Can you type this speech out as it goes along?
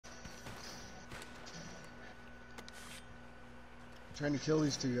trying to kill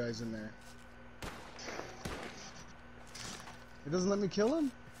these two guys in there. It doesn't let me kill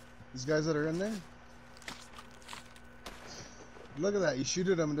him? These guys that are in there? Look at that, you shoot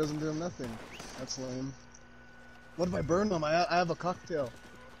at him and it doesn't do him nothing. That's lame. What if I burn them? I have a cocktail.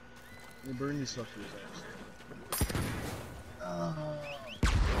 Let me burn these fuckers, actually.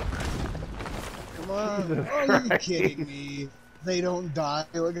 Come on. Jesus Oh, are you Christ. kidding me? They don't die.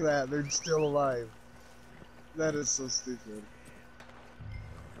 Look at that, they're still alive. That is so stupid.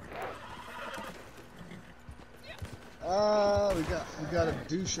 We got a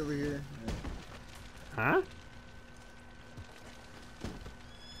douche over here. Huh?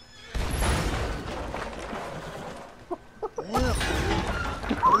 Damn. What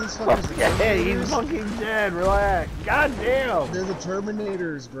are these fuckers, the Okay, he's Terminators? fucking dead. Relax. God damn. They're the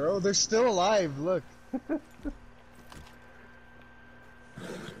Terminators, bro. They're still alive. Look.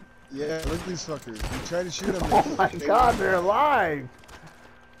 Yeah, look at these fuckers. You try to shoot them. Oh my god, they're alive.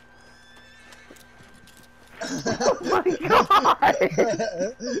 Oh my god.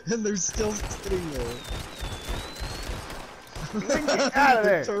 And they're still sitting there. Get out of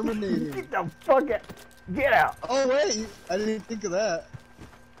there. Terminated. Get the fuck out. Get out. Oh wait, I didn't even think of that.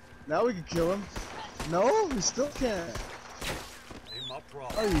 Now we can kill him. No, we still can't.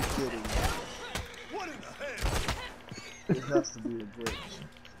 Are you kidding me? What in the hell? It has to be a glitch.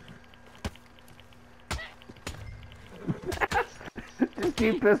 Just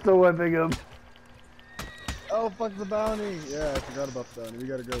keep pistol whipping him. Oh, fuck the bounty! Yeah, I forgot about the bounty. We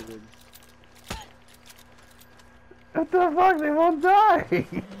gotta go, big. What the fuck? They won't die.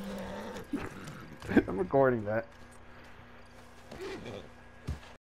 I'm recording that.